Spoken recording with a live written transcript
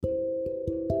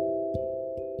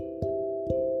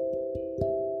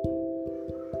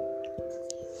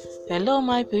Hello,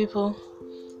 my people.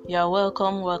 You're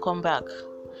welcome back.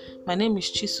 My name is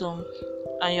Chisom,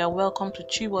 and you're welcome to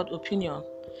Chiword Opinion.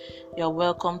 You're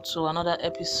welcome to another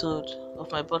episode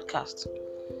of my podcast.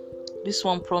 This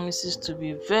one promises to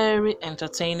be very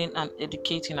entertaining and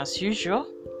educating as usual.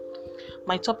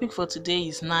 My topic for today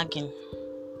is nagging.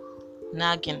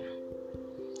 Nagging.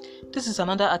 This is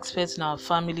another aspect in our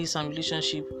families and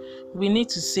relationship we need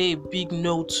to say a big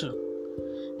no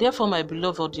to. Therefore, my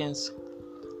beloved audience,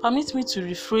 permit me to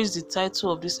rephrase the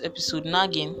title of this episode,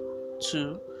 Nagging,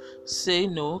 to say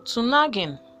no to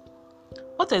nagging.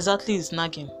 What exactly is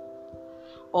nagging?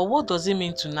 Or what does it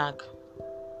mean to nag?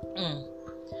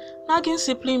 Nagging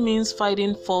simply means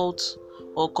finding fault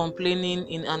or complaining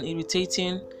in an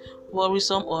irritating,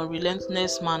 worrisome, or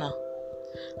relentless manner.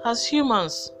 As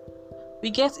humans, we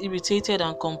get irritated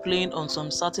and complain on some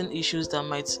certain issues that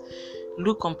might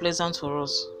look unpleasant for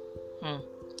us.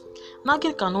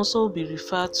 Nagging can also be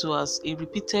referred to as a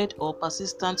repeated or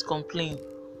persistent complaint.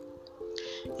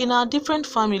 In our different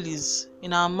families,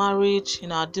 in our marriage,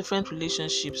 in our different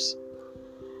relationships,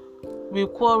 we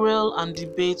quarrel and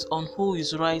debate on who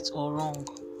is right or wrong.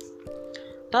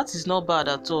 That is not bad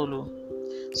at all.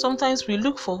 Sometimes we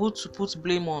look for who to put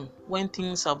blame on when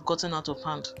things have gotten out of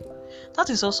hand. That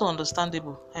is also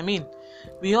understandable.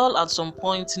 We all at some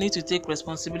point need to take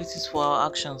responsibilities for our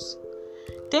actions.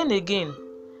 Then again,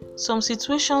 some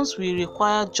situations will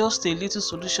require just a little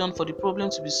solution for the problem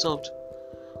to be solved.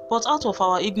 But out of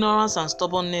our ignorance and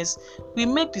stubbornness, we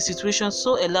make the situation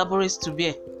so elaborate to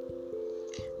bear.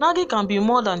 Nagging can be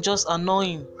more than just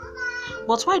annoying.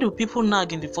 But why do people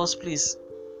nag in the first place?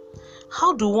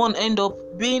 How do one end up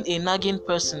being a nagging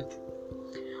person?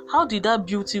 How did that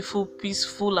beautiful,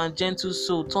 peaceful, and gentle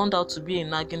soul turn out to be a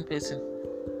nagging person?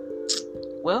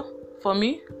 Well, for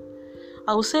me,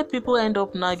 I would say people end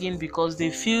up nagging because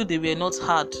they feel they were not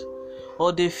heard,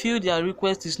 or they feel their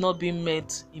request is not being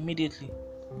met immediately.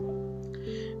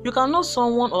 You can know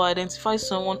someone or identify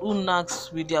someone who nags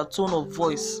with their tone of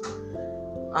voice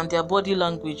and their body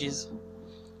languages.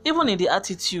 Even in the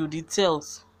attitude, it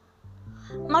tells.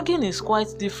 Nagging is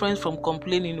quite different from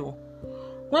complaining.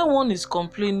 When one is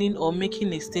complaining or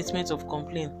making a statement of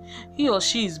complaint, he or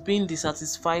she is being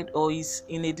dissatisfied or is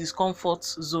in a discomfort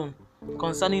zone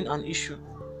concerning an issue.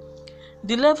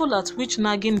 The level at which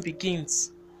nagging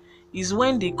begins is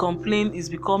when the complaint is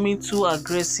becoming too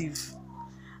aggressive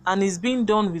and is being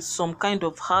done with some kind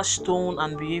of harsh tone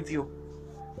and behavior.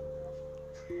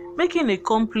 Making a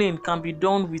complaint can be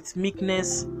done with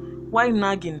meekness, while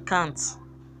nagging can't.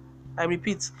 I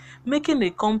repeat, making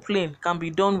a complaint can be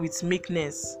done with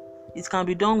meekness. It can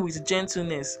be done with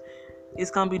gentleness.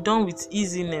 It can be done with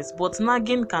easiness, but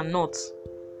nagging cannot.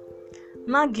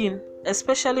 Nagging,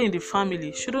 especially in the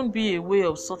family, shouldn't be a way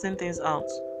of sorting things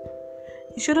out.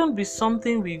 It shouldn't be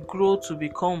something we grow to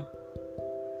become.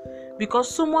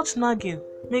 Because too much nagging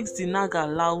makes the nagger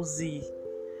lousy.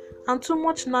 And too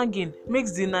much nagging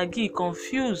makes the naggy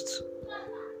confused.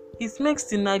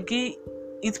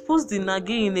 It puts the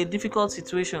naggy in a difficult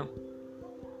situation.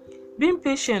 Being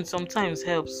patient sometimes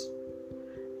helps.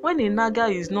 When a nagger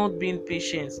is not being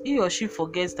patient, he or she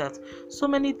forgets that so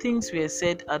many things were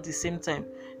said at the same time,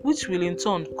 which will in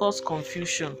turn cause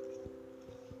confusion.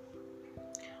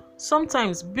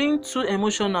 Sometimes being too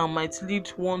emotional might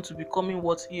lead one to becoming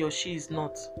what he or she is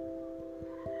not.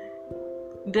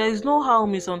 There is no how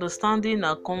misunderstanding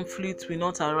or conflict will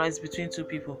not arise between two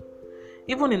people.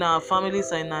 Even in our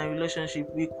families and in our relationship,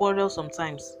 we quarrel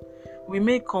sometimes. We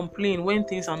may complain when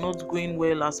things are not going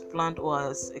well as planned or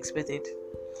as expected.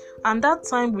 And that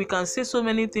time we can say so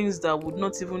many things that we would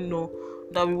not even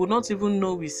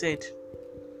know we said.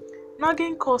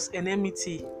 Nagging causes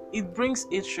enmity. It brings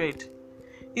hatred.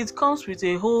 It comes with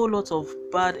a whole lot of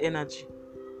bad energy.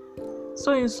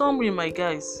 So in summary, my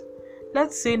guys,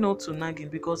 let's say no to nagging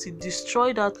because it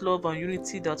destroyed that love and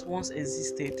unity that once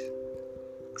existed.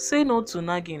 Say no to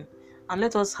nagging and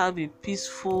let us have a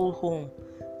peaceful home.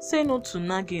 Say no to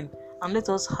nagging and let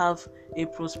us have a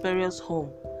prosperous home.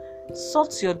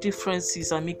 Sort your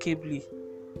differences amicably.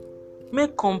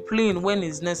 Make complaint when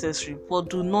it's necessary, but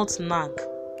do not nag.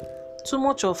 Too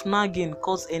much of nagging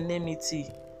causes enmity.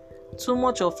 Too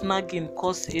much of nagging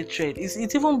causes hatred.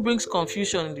 It even brings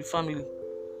confusion in the family.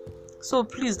 So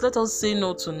please let us say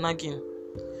no to nagging.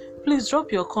 Please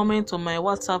drop your comment on my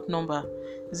WhatsApp number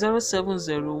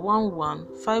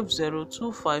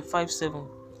 07011502557.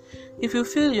 If you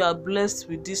feel you are blessed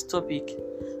with this topic,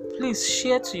 please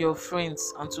share to your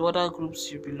friends and to other groups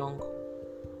you belong.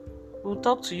 We'll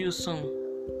talk to you soon.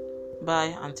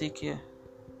 Bye and take care.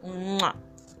 Mwah.